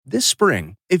This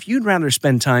spring, if you'd rather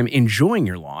spend time enjoying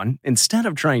your lawn instead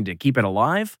of trying to keep it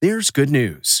alive, there's good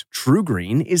news. True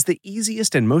Green is the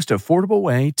easiest and most affordable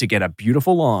way to get a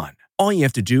beautiful lawn. All you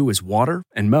have to do is water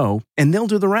and mow, and they'll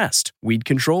do the rest. Weed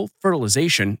control,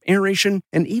 fertilization, aeration,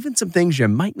 and even some things you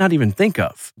might not even think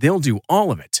of. They'll do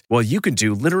all of it, while you can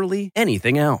do literally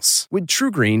anything else. With True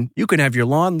Green, you can have your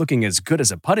lawn looking as good as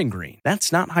a putting green.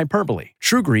 That's not hyperbole.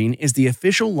 True Green is the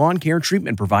official lawn care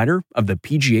treatment provider of the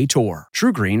PGA Tour.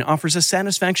 True Green offers a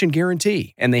satisfaction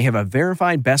guarantee, and they have a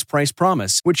verified best price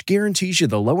promise, which guarantees you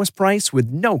the lowest price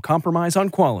with no compromise on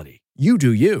quality. You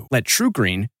do you. Let True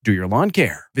Green do your lawn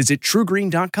care. Visit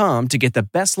truegreen.com to get the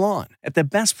best lawn at the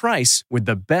best price with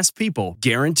the best people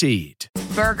guaranteed.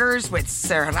 Burgers with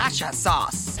Sriracha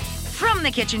sauce. From the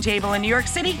kitchen table in New York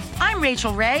City, I'm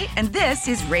Rachael Ray, and this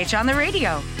is Rach on the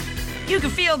Radio. You can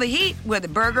feel the heat with a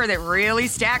burger that really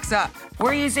stacks up.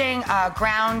 We're using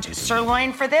ground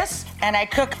sirloin for this, and I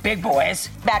cook big boys,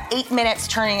 about 8 minutes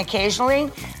turning occasionally,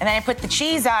 and then I put the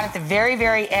cheese on at the very,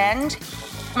 very end.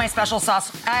 My special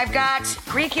sauce, I've got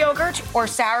Greek yogurt or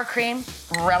sour cream,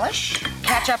 relish,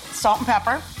 ketchup, salt and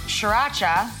pepper,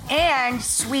 Sriracha, and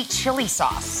sweet chili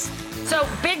sauce. So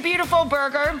big, beautiful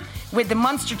burger with the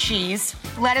Munster cheese,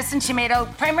 lettuce and tomato,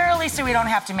 primarily so we don't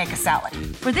have to make a salad.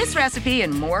 For this recipe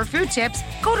and more food tips,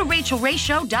 go to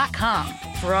RachelRayShow.com.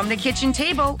 From the kitchen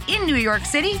table in New York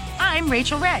City, I'm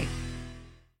Rachael Ray.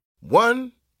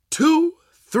 1, 2,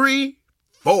 3,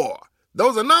 4.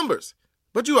 Those are numbers.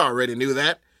 But you already knew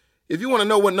that. If you want to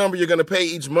know what number you're going to pay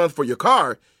each month for your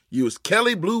car, use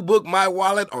Kelley Blue Book My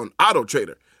Wallet on Auto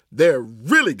Trader. They're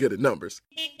really good at numbers.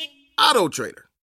 Auto Trader.